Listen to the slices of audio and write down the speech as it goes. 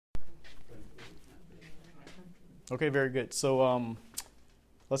Okay, very good. So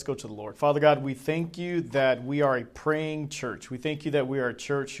let's go to the Lord. Father God, we thank you that we are a praying church. We thank you that we are a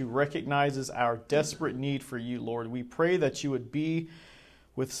church who recognizes our desperate need for you, Lord. We pray that you would be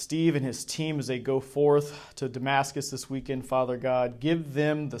with Steve and his team as they go forth to Damascus this weekend, Father God. Give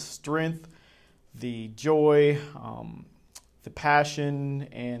them the strength, the joy, the passion,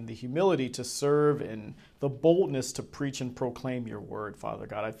 and the humility to serve and the boldness to preach and proclaim your word, Father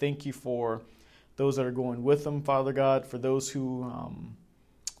God. I thank you for those that are going with them, Father God. For those who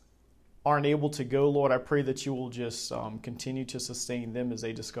aren't able to go, Lord, I pray that you will just continue to sustain them as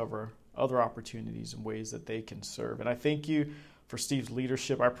they discover other opportunities and ways that they can serve. And I thank you for Steve's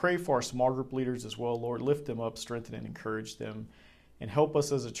leadership. I pray for our small group leaders as well, Lord. Lift them up, strengthen and encourage them, and help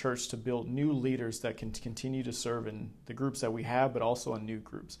us as a church to build new leaders that can continue to serve in the groups that we have, but also in new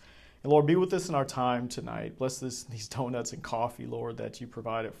groups. And Lord, be with us in our time tonight. Bless these donuts and coffee, Lord, that you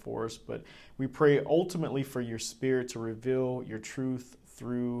provided for us. But we pray ultimately for your Spirit to reveal your truth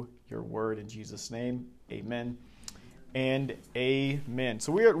through your word. In Jesus' name, amen and amen.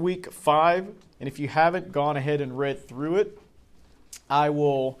 So we are at week 5, and if you haven't gone ahead and read through it, I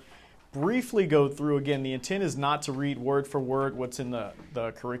will briefly go through again. The intent is not to read word for word what's in the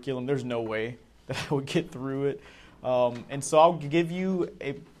curriculum. There's no way that I would get through it. And so I'll give you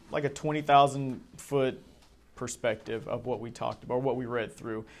a 20,000-foot perspective of what we talked about, or what we read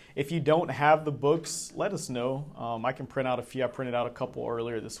through. If you don't have the books, let us know. I can print out a few. I printed out a couple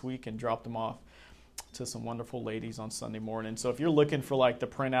earlier this week and dropped them off to some wonderful ladies on Sunday morning. So if you're looking for the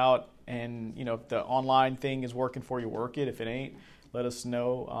printout and if the online thing is working for you, work it. If it ain't, let us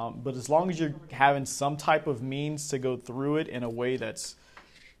know. But as long as you're having some type of means to go through it in a way that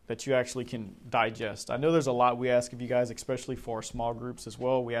you actually can digest. I know there's a lot we ask of you guys, especially for our small groups as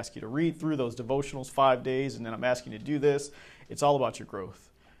well. We ask you to read through those devotionals 5 days, and then I'm asking you to do this. It's all about your growth,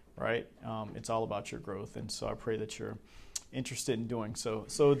 right? It's all about your growth, and so I pray that you're interested in doing so.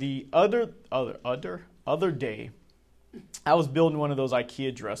 So the other day, I was building one of those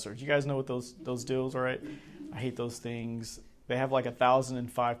IKEA dressers. You guys know what those deals are, right? I hate those things. They have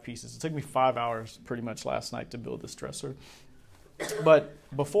 1,005 pieces. It took me 5 hours pretty much last night to build this dresser. But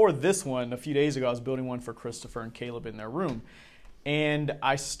before this one, a few days ago, I was building one for Christopher and Caleb in their room. And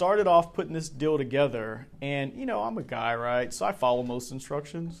I started off putting this deal together. And, I'm a guy, right? So I follow most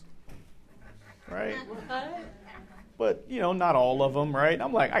instructions, right? But, not all of them, right?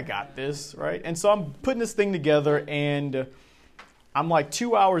 I'm like, I got this, right? And so I'm putting this thing together, and I'm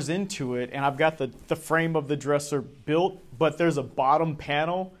 2 hours into it, and I've got the frame of the dresser built, but there's a bottom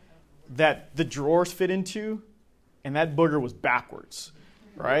panel that the drawers fit into, and that booger was backwards,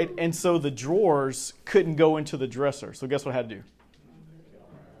 right? And so the drawers couldn't go into the dresser. So guess what I had to do?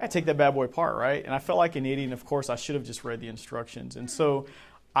 I had to take that bad boy apart, right? And I felt like an idiot, and of course I should have just read the instructions. And so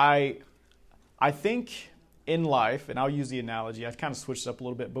I think in life, and I'll use the analogy, I've kind of switched it up a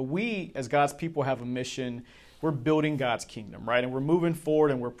little bit, but we as God's people have a mission. We're building God's kingdom, right? And we're moving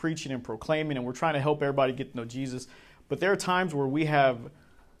forward, and we're preaching and proclaiming, and we're trying to help everybody get to know Jesus. But there are times where we have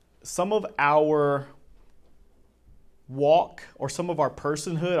some of our walk or some of our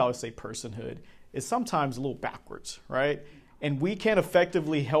personhood, I would say personhood, is sometimes a little backwards, right? And we can't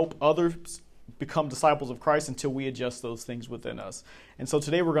effectively help others become disciples of Christ until we adjust those things within us. And so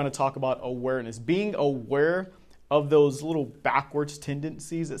today we're going to talk about awareness, being aware of those little backwards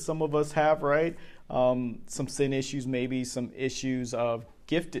tendencies that some of us have, right? Some sin issues, maybe some issues of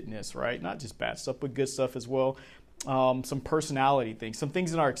giftedness, right? Not just bad stuff, but good stuff as well. Some personality things, some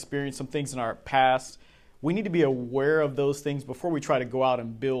things in our experience, some things in our past. We need to be aware of those things before we try to go out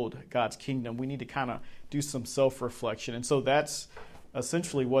and build God's kingdom. We need to kind of do some self-reflection. And so that's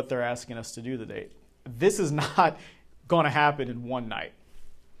essentially what they're asking us to do today. This is not going to happen in one night.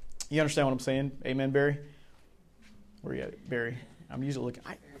 You understand what I'm saying? Amen, Barry? Where are you at, Barry? I'm usually looking.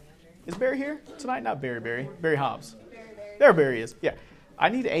 Is Barry here tonight? Not Barry. Barry Hobbs. There Barry is. Yeah. I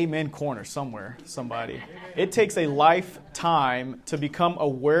need an amen corner somewhere, somebody. It takes a lifetime to become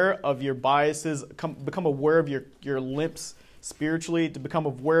aware of your biases, become aware of your limps spiritually, to become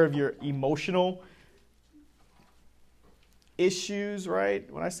aware of your emotional issues, right?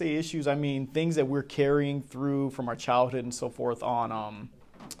 When I say issues, I mean things that we're carrying through from our childhood and so forth on.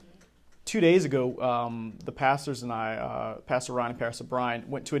 2 days ago, the pastors and I, Pastor Ryan and Pastor Brian,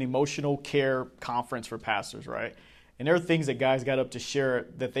 went to an emotional care conference for pastors, right? And there are things that guys got up to share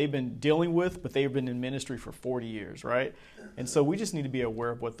that they've been dealing with, but they've been in ministry for 40 years, right? And so we just need to be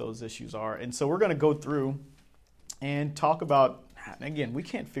aware of what those issues are. And so we're going to go through and talk about, again, we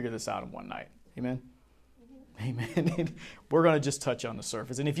can't figure this out in one night. Amen? Amen. We're going to just touch on the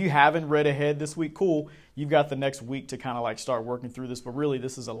surface. And if you haven't read ahead this week, cool. You've got the next week to kind of start working through this. But really,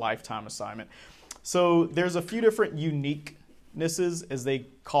 this is a lifetime assignment. So there's a few different uniquenesses, as they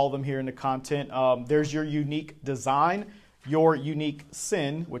call them here in the content. There's your unique design, your unique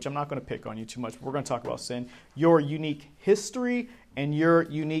sin, which I'm not going to pick on you too much, but we're going to talk about sin, your unique history, and your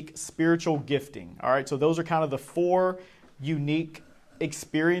unique spiritual gifting. All right, so those are kind of the 4 unique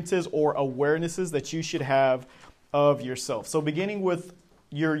experiences or awarenesses that you should have of yourself. So beginning with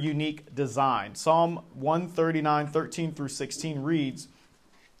your unique design, Psalm 139, 13 through 16 reads,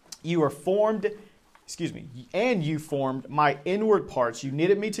 you formed my inward parts. You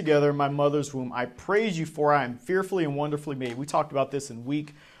knitted me together in my mother's womb. I praise you, for I am fearfully and wonderfully made. We talked about this in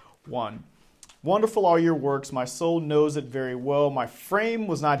week 1. Wonderful are your works. My soul knows it very well. My frame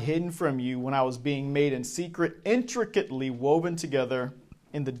was not hidden from you when I was being made in secret, intricately woven together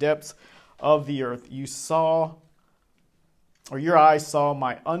in the depths of the earth. Your eyes saw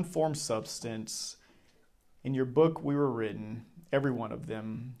my unformed substance. In your book we were written, every one of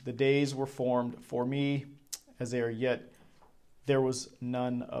them. The days were formed for me as they are, yet there was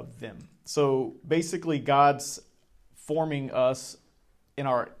none of them. So basically, God's forming us in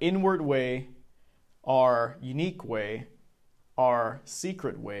our inward way, our unique way, our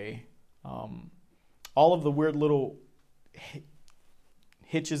secret way, all of the weird little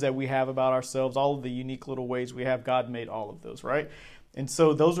hitches that we have about ourselves, all of the unique little ways we have, God made all of those, right? And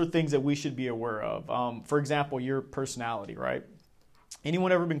so those are things that we should be aware of. For example, your personality, right?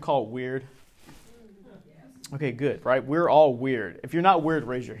 Anyone ever been called weird? Okay, good, right? We're all weird. If you're not weird,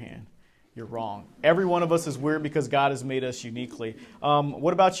 raise your hand. You're wrong. Every one of us is weird because God has made us uniquely.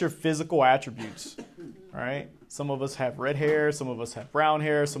 What about your physical attributes? All right? Some of us have red hair. Some of us have brown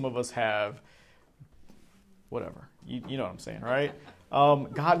hair. Some of us have whatever. You know what I'm saying, right?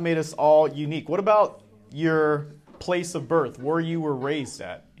 God made us all unique. What about your place of birth, where you were raised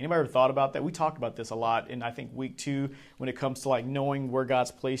at? Anybody ever thought about that? We talked about this a lot in, I think, week 2 when it comes to like knowing where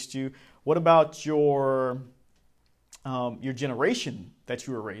God's placed you. What about your generation that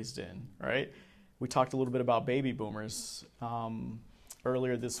you were raised in, right? We talked a little bit about baby boomers.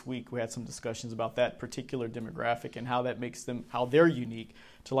 Earlier this week, we had some discussions about that particular demographic and how that makes them, how they're unique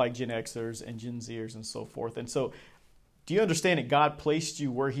to like Gen Xers and Gen Zers and so forth. And so do you understand that God placed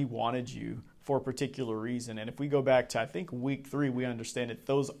you where he wanted you for a particular reason? And if we go back to, I think, week 3, we understand that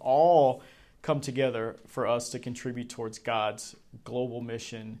those all come together for us to contribute towards God's global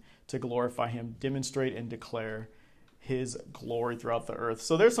mission to glorify him, demonstrate and declare his glory throughout the earth.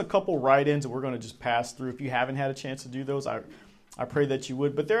 So there's a couple write-ins that we're going to just pass through. If you haven't had a chance to do those, I pray that you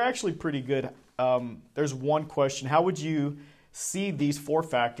would. But they're actually pretty good. There's one question. How would you see these 4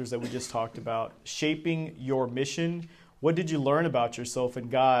 factors that we just talked about shaping your mission? What did you learn about yourself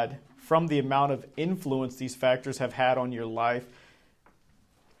and God from the amount of influence these factors have had on your life,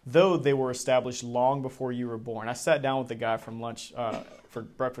 though they were established long before you were born? I sat down with a guy from lunch for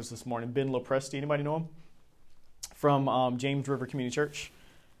breakfast this morning, Ben Lopresti. Anybody know him? From James River Community Church,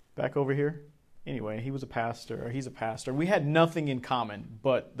 back over here. Anyway, he's a pastor. We had nothing in common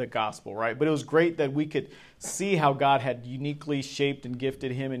but the gospel, right? But it was great that we could see how God had uniquely shaped and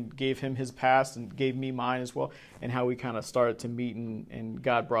gifted him and gave him his past and gave me mine as well, and how we kind of started to meet and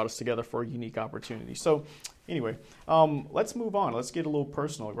God brought us together for a unique opportunity. So anyway, let's move on. Let's get a little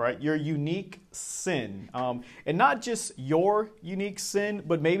personal, right? Your unique sin. And not just your unique sin,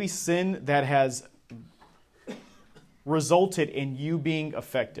 but maybe sin that has resulted in you being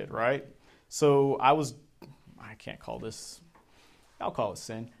affected, right? So I'll call it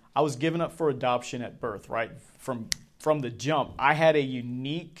sin. I was given up for adoption at birth, right? From the jump, I had a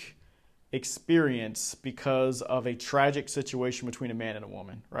unique experience because of a tragic situation between a man and a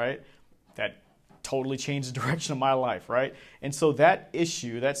woman, right? That totally changed the direction of my life, right? And so that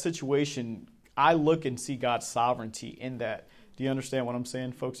issue, that situation, I look and see God's sovereignty in that. Do you understand what I'm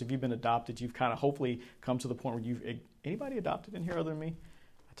saying, folks? If you've been adopted, you've kind of hopefully come to the point where anybody adopted in here other than me?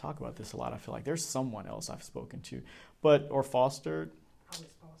 I talk about this a lot. I feel like there's someone else I've spoken to, or fostered. I was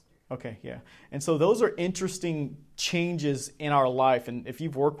fostered. Okay, yeah. And so those are interesting changes in our life. And if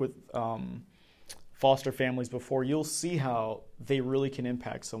you've worked with foster families before, you'll see how they really can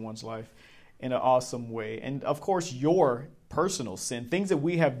impact someone's life in an awesome way. And of course, your personal sin, things that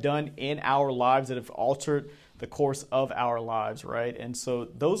we have done in our lives that have altered the course of our lives, right? And so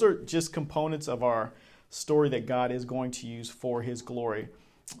those are just components of our story that God is going to use for his glory.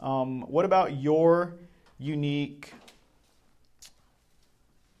 What about your unique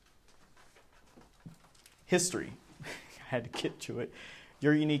history? I had to get to it.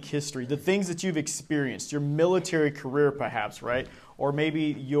 Your unique history, the things that you've experienced, your military career perhaps, right? Or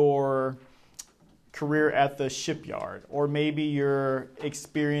maybe your career at the shipyard, or maybe your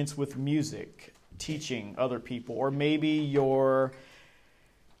experience with music, teaching other people, or maybe your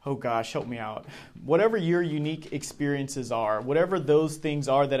oh gosh, help me out. Whatever your unique experiences are, whatever those things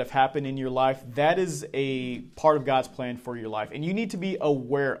are that have happened in your life, that is a part of God's plan for your life. And you need to be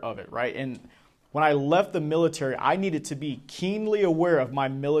aware of it, right? And when I left the military, I needed to be keenly aware of my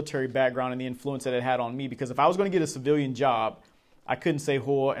military background and the influence that it had on me. Because if I was going to get a civilian job, I couldn't say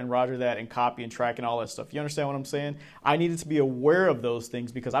whoa and roger that and copy and track and all that stuff. You understand what I'm saying? I needed to be aware of those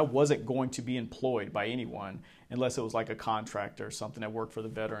things because I wasn't going to be employed by anyone unless it was like a contractor or something that worked for the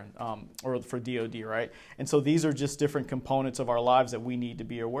veteran or for DOD, right? And so these are just different components of our lives that we need to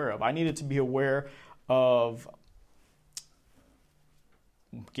be aware of. I needed to be aware of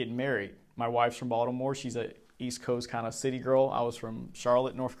getting married. My wife's from Baltimore. She's a East Coast kind of city girl. I was from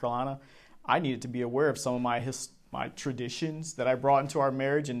Charlotte, North Carolina. I needed to be aware of some of my traditions that I brought into our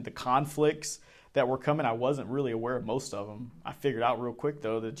marriage and the conflicts that were coming. I wasn't really aware of most of them. I figured out real quick,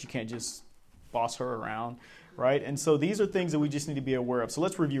 though, that you can't just boss her around, right? And so these are things that we just need to be aware of. So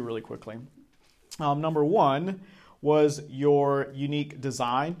let's review really quickly. Number one was your unique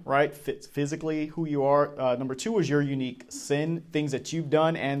design, right? Physically who you are. Number two was your unique sin, things that you've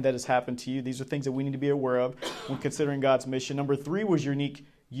done and that has happened to you. These are things that we need to be aware of when considering God's mission. Number three was your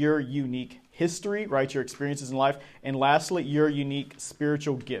unique history, right? Your experiences in life. And lastly, your unique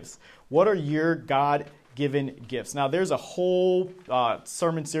spiritual gifts. What are your God-given gifts? Now, there's a whole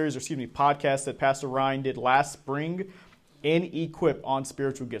sermon series, podcast that Pastor Ryan did last spring in Equip on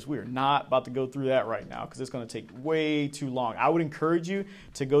spiritual gifts. We are not about to go through that right now because it's going to take way too long. I would encourage you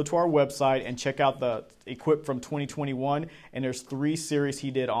to go to our website and check out the Equip from 2021, and there's 3 series he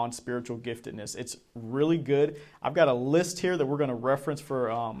did on spiritual giftedness. It's really good. I've got a list here that we're going to reference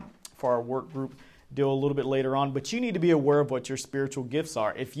for our work group deal a little bit later on, but you need to be aware of what your spiritual gifts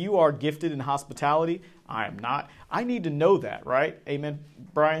are. If you are gifted in hospitality, I am not. I need to know that, right? Amen,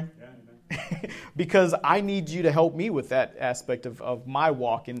 Brian? Yeah. Because I need you to help me with that aspect of my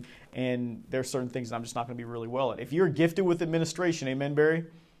walk, and there's certain things that I'm just not going to be really well at. If you're gifted with administration, amen, Barry?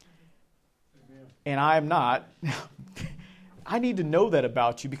 Amen. And I am not, I need to know that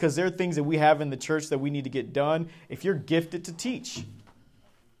about you because there are things that we have in the church that we need to get done. If you're gifted to teach,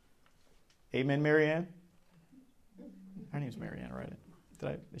 amen, Marianne? Her name's Marianne,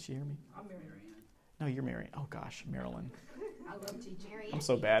 right? Did she hear me? I'm Marianne. No, you're Marianne. Oh gosh, Marilyn. I love teaching. I'm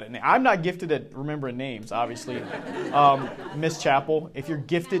so bad at names. I'm not gifted at remembering names, obviously. Miss Chappell, if you're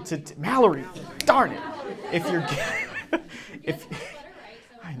gifted to... Mallory, darn it. If you're...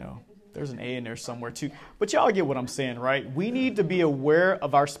 I know. There's an A in there somewhere too. But y'all get what I'm saying, right? We need to be aware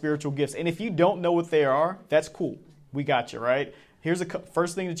of our spiritual gifts. And if you don't know what they are, that's cool. We got you, right? Here's the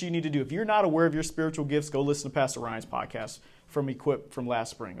first thing that you need to do. If you're not aware of your spiritual gifts, go listen to Pastor Ryan's podcast from Equip from last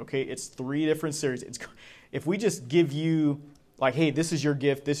spring, okay? It's 3 different series. If we just give you... like, hey, this is your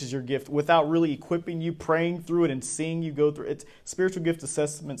gift, without really equipping you, praying through it, and seeing you go through it. Spiritual gift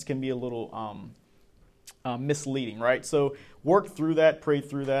assessments can be a little misleading, right? So work through that, pray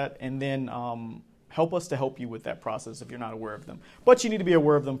through that, and then help us to help you with that process if you're not aware of them. But you need to be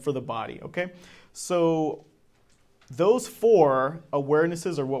aware of them for the body, okay? So those 4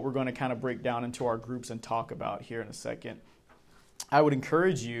 awarenesses are what we're going to kind of break down into our groups and talk about here in a second. I would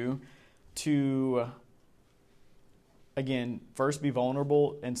encourage you to... again, first, be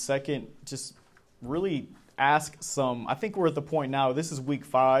vulnerable, and second, just really ask some. I think we're at the point now, this is week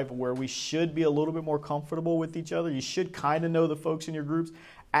 5, where we should be a little bit more comfortable with each other. You should kind of know the folks in your groups.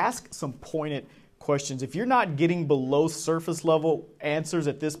 Ask some pointed questions. If you're not getting below surface level answers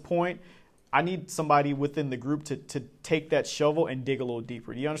at this point, I need somebody within the group to take that shovel and dig a little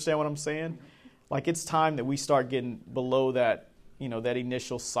deeper. Do you understand what I'm saying? Like, it's time that we start getting below that, that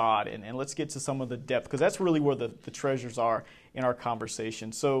initial sod, and let's get to some of the depth, because that's really where the treasures are in our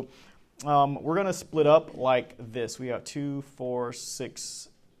conversation. So we're going to split up like this. We got 2, 4, 6,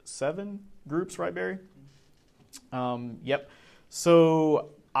 7 groups, right, Barry? Yep.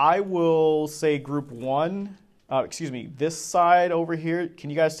 So I will say group 1, this side over here. Can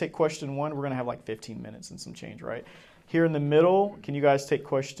you guys take question 1? We're going to have like 15 minutes and some change, right? Here in the middle, can you guys take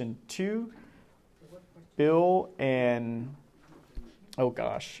question 2? Bill and... oh,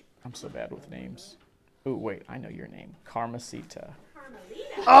 gosh. I'm so bad with names. Oh, wait. I know your name. Carmelita.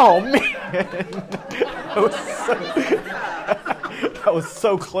 Oh, man. That was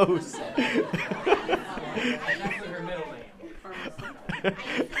so close. That's her middle name. I used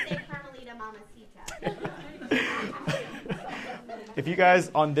to say Carmelita Mamacita. If you guys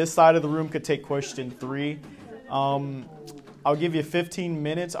on this side of the room could take question 3, I'll give you 15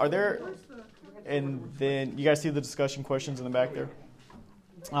 minutes. Are there... and then you guys see the discussion questions in the back there?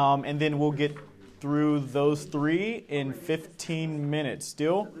 And then we'll get through those 3 in 15 minutes.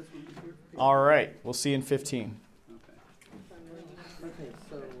 Deal? All right. We'll see you in 15. Okay,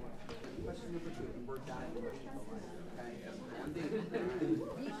 so Question number 2. We're done.